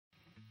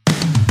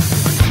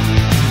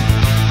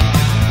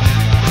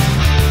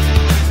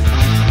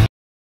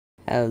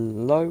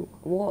Hello,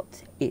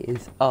 what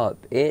is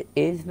up? It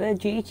is the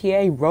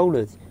GTA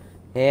Rollers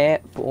here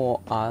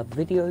for our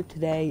video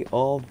today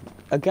of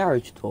a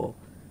garage tour.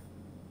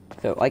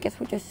 So I guess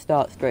we'll just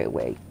start straight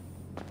away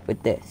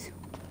with this.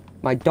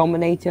 My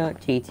Dominator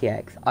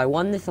GTX. I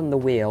won this on the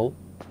wheel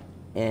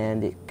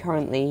and it's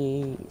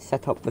currently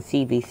set up for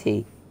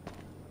CVC.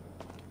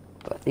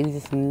 But these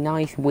are some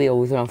nice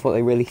wheels and I thought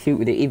they really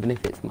suited it even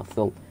if it's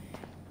muscle.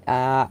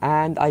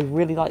 And I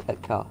really like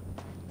that car.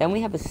 Then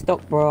we have a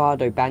stock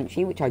Bravado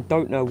Banshee, which I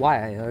don't know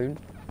why I own,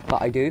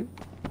 but I do.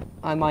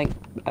 I might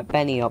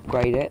Benny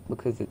upgrade it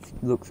because it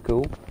looks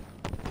cool.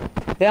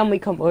 Then we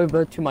come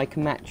over to my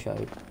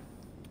Camacho.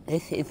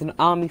 This is an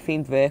army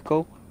themed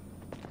vehicle.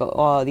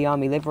 Got the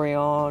army livery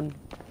on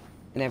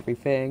and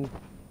everything.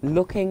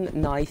 Looking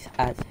nice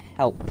as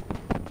hell.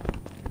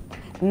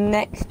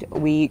 Next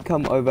we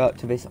come over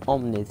to this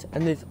Omnis.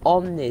 And this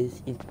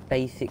Omnis is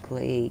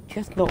basically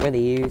just not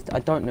really used. I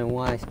don't know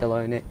why I still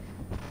own it.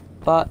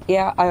 But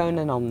yeah, I own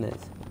an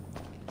Omnis.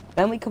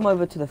 Then we come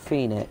over to the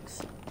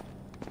Phoenix.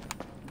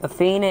 The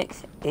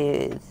Phoenix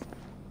is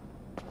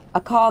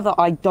a car that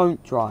I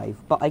don't drive,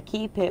 but I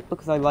keep it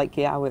because I like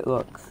how it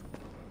looks.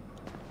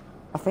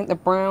 I think the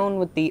brown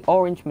with the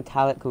orange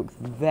metallic looks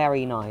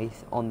very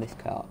nice on this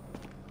car.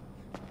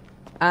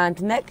 And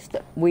next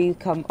we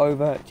come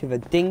over to the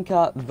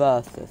Dinka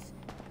Versus.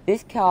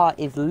 This car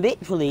is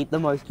literally the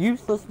most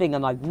useless thing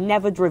and I've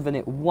never driven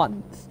it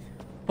once.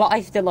 But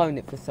I still own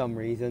it for some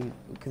reason,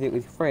 because it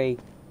was free,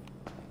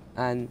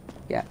 and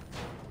yeah.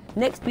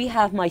 Next we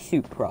have my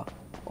Supra,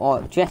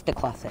 or just a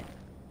classic.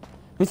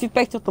 This is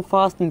based off the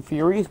Fast and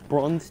Furious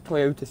bronze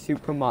Toyota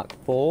Supra Mark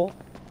IV.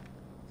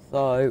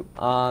 So,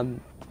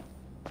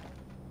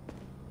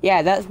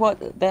 yeah, that's what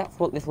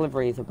this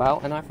livery is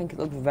about, and I think it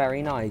looks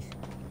very nice.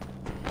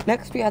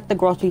 Next we have the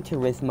Grotti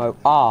Turismo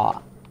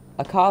R,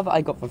 a car that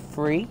I got for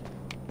free,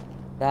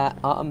 that,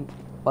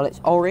 well it's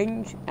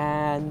orange,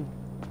 and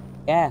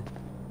yeah.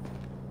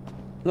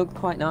 Looked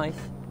quite nice,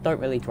 don't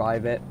really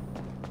drive it.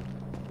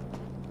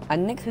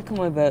 And next we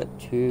come over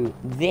to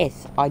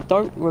this. I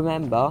don't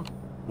remember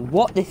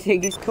what this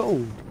thing is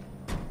called.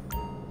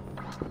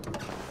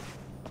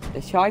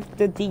 The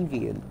Shifter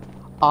Deviant.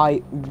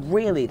 I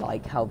really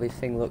like how this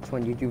thing looks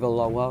when you do the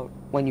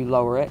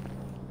lower it.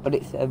 But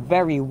it's a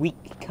very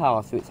weak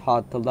car, so it's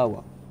hard to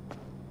lower.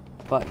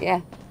 But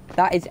yeah,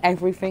 that is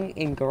everything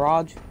in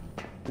garage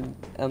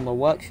on the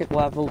workshop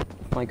level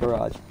of my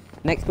garage.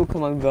 Next we'll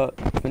come over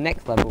to the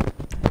next level,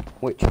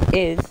 which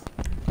is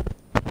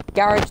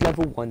Garage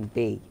Level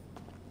 1B.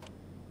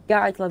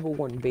 Garage Level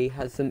 1B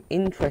has some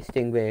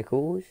interesting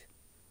vehicles,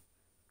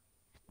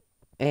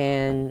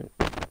 and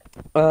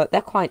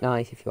they're quite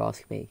nice if you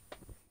ask me.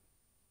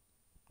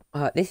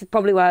 This is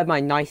probably where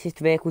my nicest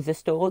vehicles are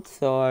stored,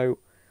 so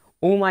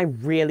all my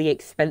really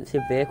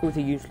expensive vehicles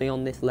are usually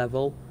on this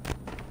level.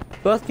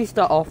 First we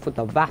start off with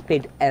the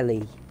Vapid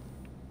Ellie,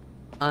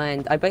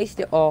 and I based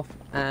it off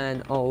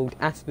an old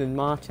Aston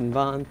Martin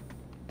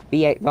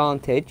V8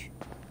 Vantage,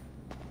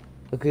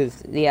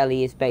 because the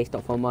Ellie is based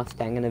off a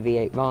Mustang and a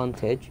V8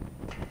 Vantage,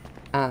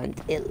 and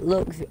it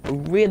looks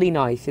really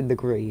nice in the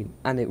green,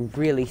 and it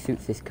really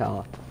suits this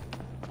car.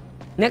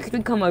 Next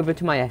we come over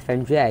to my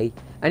FMJ,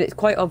 and it's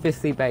quite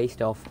obviously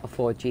based off a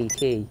Ford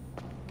GT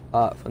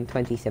from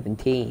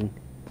 2017.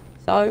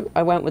 So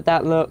I went with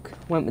that look,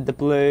 went with the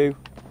blue,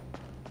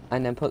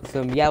 and then put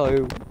some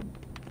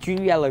true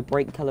yellow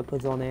brake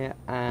calipers on it,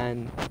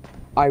 and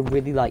I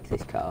really like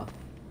this car.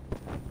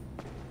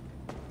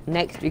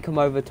 Next we come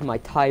over to my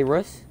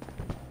Tyrus,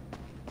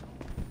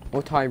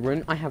 or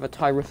Tyrant. I have a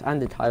Tyrus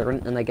and a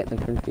Tyrant and I get them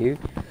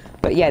confused.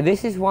 But yeah,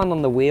 this is one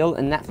on the wheel,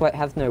 and that's why it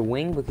has no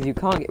wing, because you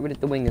can't get rid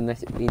of the wing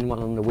unless it's been one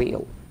on the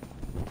wheel.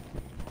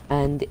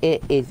 And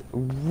it is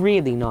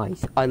really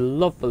nice. I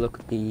love the look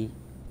of the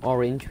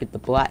orange with the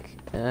black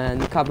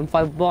and the carbon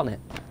fibre bonnet.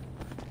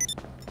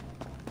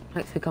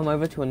 Next we come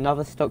over to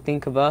another stock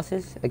Dinka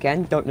Versus.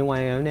 Again, don't know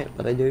why I own it,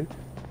 but I do.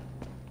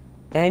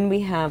 Then we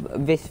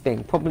have this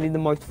thing, probably the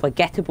most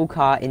forgettable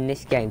car in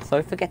this game.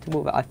 So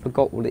forgettable that I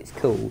forgot what it's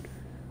called.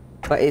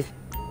 But it's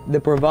the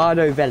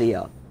Bravado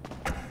Velia.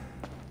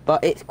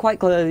 But it's quite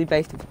clearly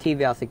based off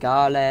TVR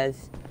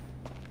Cigales.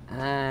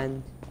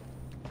 And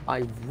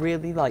I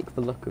really like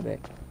the look of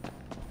it.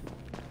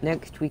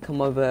 Next we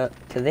come over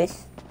to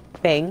this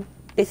thing.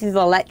 This is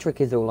electric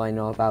is all I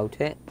know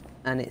about it.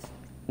 And it's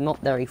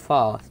not very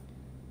fast.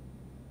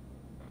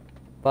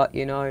 But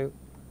you know,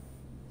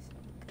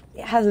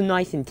 it has a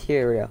nice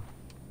interior.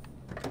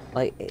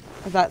 Like,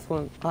 that's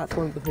one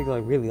of the things I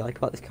really like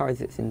about this car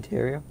is its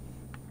interior.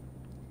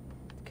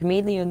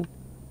 Chameleon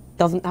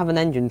doesn't have an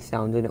engine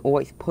sound and it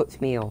always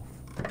puts me off.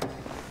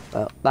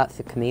 But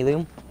that's a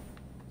Chameleon.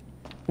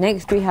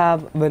 Next we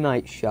have the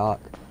Night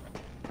Shark.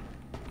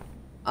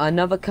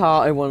 Another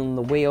car I won on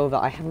the wheel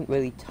that I haven't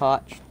really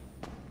touched.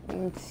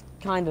 It's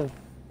kind of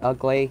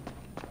ugly.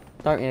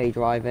 Don't really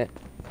drive it.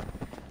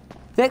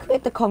 Next we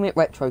have the Comet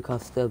Retro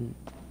Custom.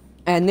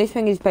 And this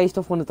thing is based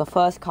off one of the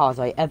first cars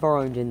I ever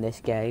owned in this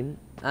game.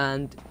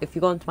 And if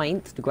you go onto my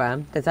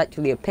Instagram, there's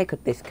actually a pic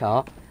of this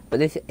car.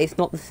 But it's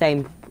not the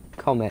same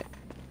Comet.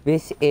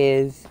 This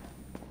is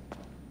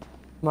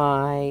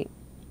my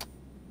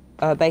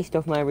based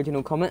off my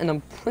original Comet, and I'm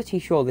pretty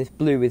sure this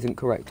blue isn't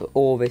correct,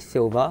 or this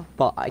silver,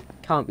 but I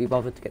can't be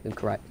bothered to get them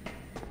correct.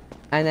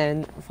 And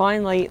then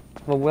finally,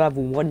 for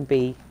level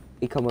 1B,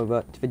 we come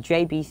over to the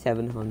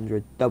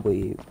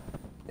JB700W.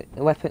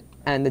 The weapon,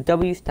 and the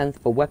W stands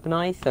for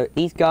weaponized, so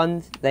these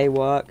guns, they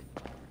work.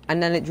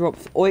 And then it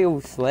drops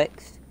oil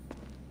slicks,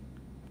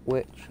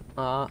 which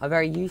are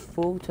very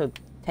useful to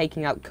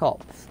taking out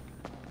cops.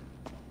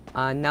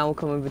 And now we'll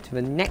come over to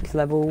the next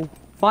level,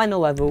 final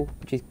level,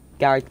 which is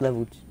garage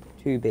level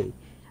 2B.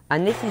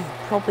 And this is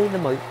probably the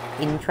most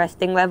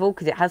interesting level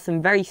because it has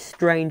some very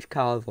strange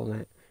cars on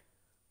it.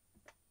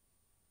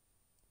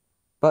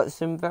 But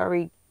some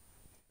very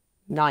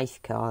nice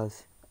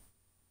cars.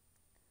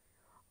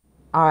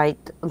 I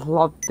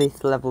love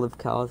this level of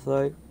cars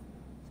though.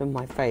 Some of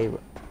my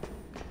favourite.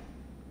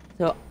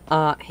 So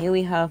here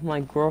we have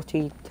my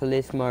Grotti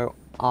Turismo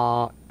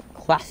R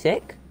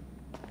Classic.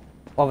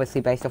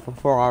 Obviously based off a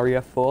Ferrari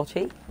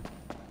F40.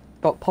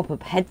 Got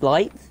pop-up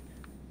headlights.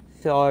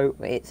 So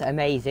it's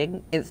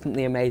amazing,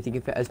 instantly amazing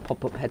if it has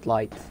pop-up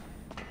headlights.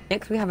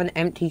 Next we have an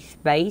empty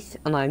space,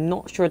 and I'm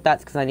not sure if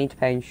that's because I need to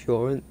pay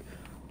insurance.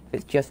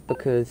 It's just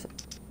because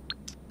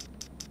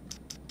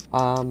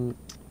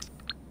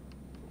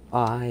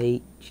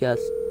I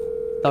just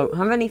don't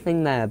have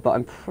anything there, but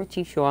I'm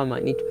pretty sure I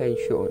might need to pay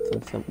insurance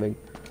on something.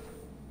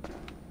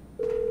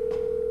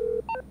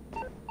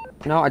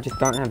 No, I just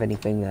don't have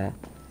anything there.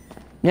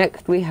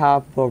 Next we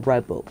have the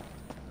Rebel.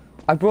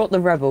 I brought the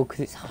Rebel because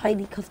it's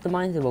highly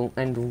customizable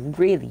and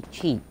really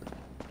cheap.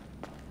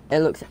 It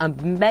looks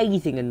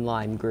amazing in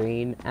lime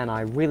green, and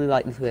I really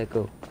like this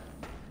vehicle.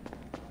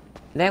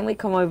 Then we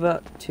come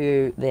over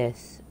to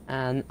this,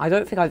 and I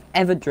don't think I've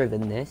ever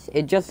driven this.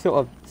 It just sort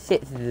of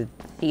sits as a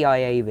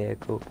CIA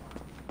vehicle.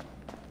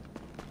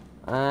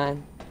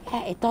 And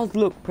yeah, it does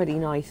look pretty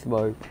nice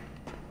though.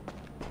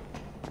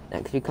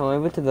 Next we come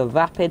over to the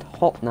Vapid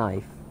Hot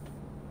Knife.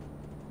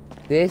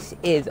 This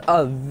is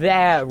a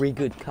very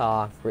good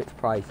car for its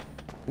price.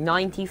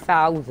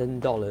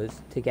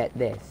 $90,000 to get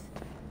this.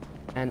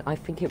 And I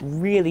think it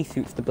really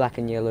suits the black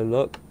and yellow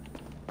look.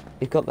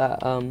 It's got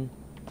that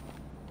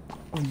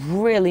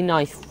really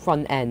nice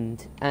front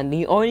end. And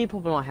the only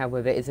problem I have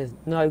with it is there's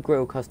no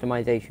grille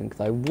customization,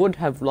 because I would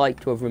have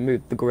liked to have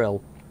removed the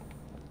grille.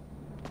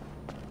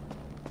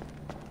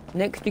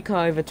 Next we come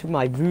over to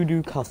my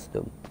Voodoo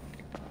Custom.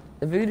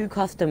 The Voodoo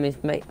Custom is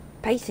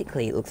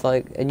basically, it looks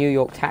like a New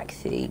York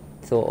taxi,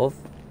 sort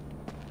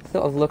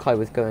of look I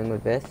was going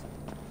with this.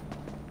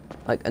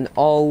 Like an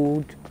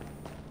old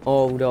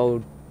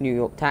New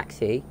York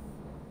taxi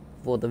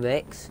for the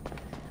VIX.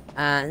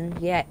 And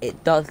yeah,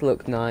 it does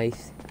look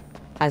nice.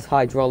 Has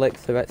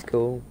hydraulics, so that's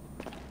cool.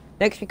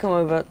 Next we come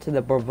over to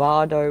the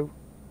Bravado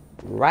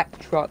Rat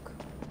Truck.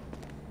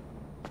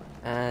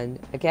 And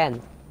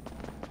again,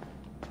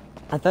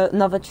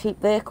 another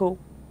cheap vehicle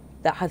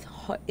that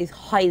is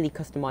highly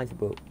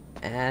customizable.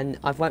 And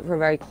I've went for a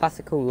very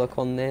classical look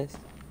on this.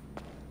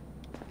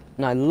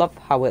 And I love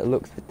how it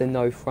looks with the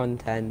no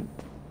front end.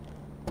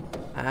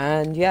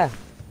 And yeah,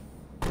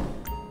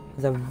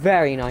 it's a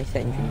very nice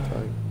engine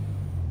tone.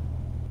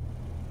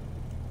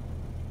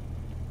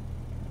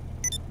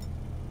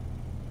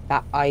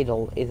 That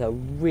idle is a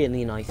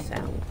really nice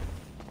sound.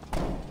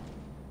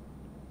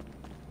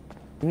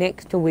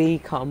 Next we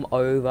come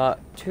over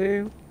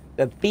to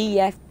the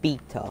BF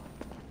Beta.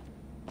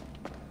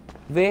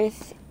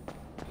 This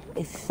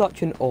is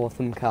such an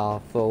awesome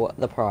car for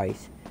the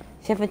price.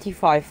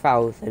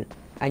 $75,000,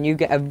 and you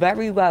get a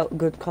very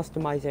good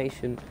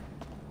customization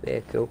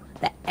vehicle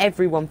that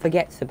everyone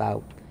forgets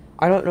about.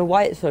 I don't know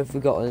why it's so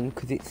forgotten,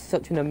 because it's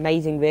such an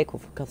amazing vehicle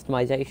for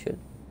customization.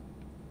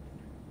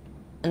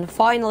 And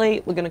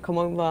finally, we're going to come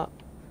over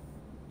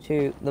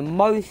to the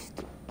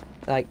most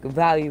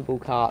valuable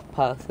car,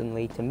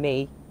 personally, to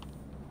me,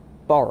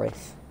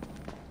 Boris.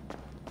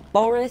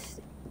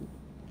 Boris,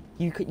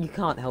 you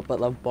can't help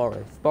but love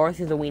Boris. Boris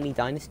is a Weenie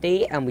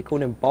Dynasty, and we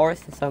call him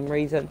Boris for some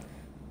reason.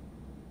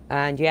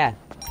 And yeah,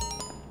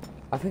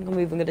 I think I'm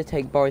even going to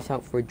take Boris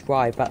out for a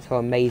drive. That's how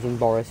amazing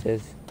Boris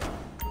is.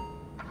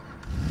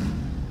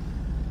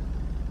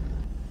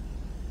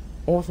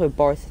 Also,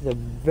 Boris is a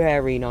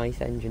very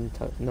nice engine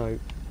note.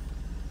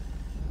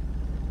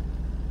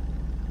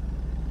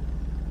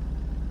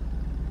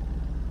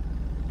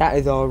 That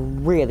is a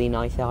really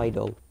nice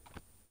idle.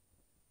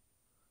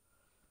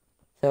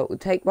 So we'll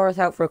take Boris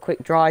out for a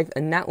quick drive,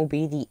 and that will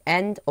be the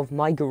end of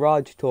my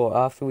garage tour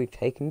after we've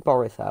taken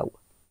Boris out.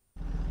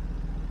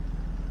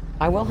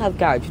 I will have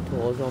garage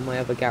tours on my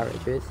other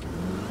garages,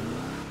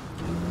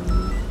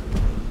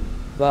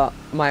 but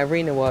my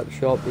arena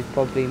workshop is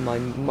probably my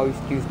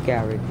most used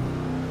garage.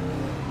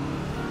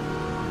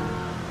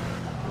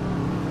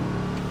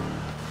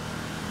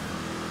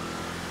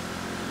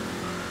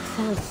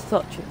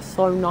 Sounds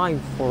so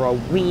nice for a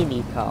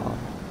weenie car.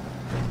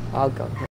 Oh god.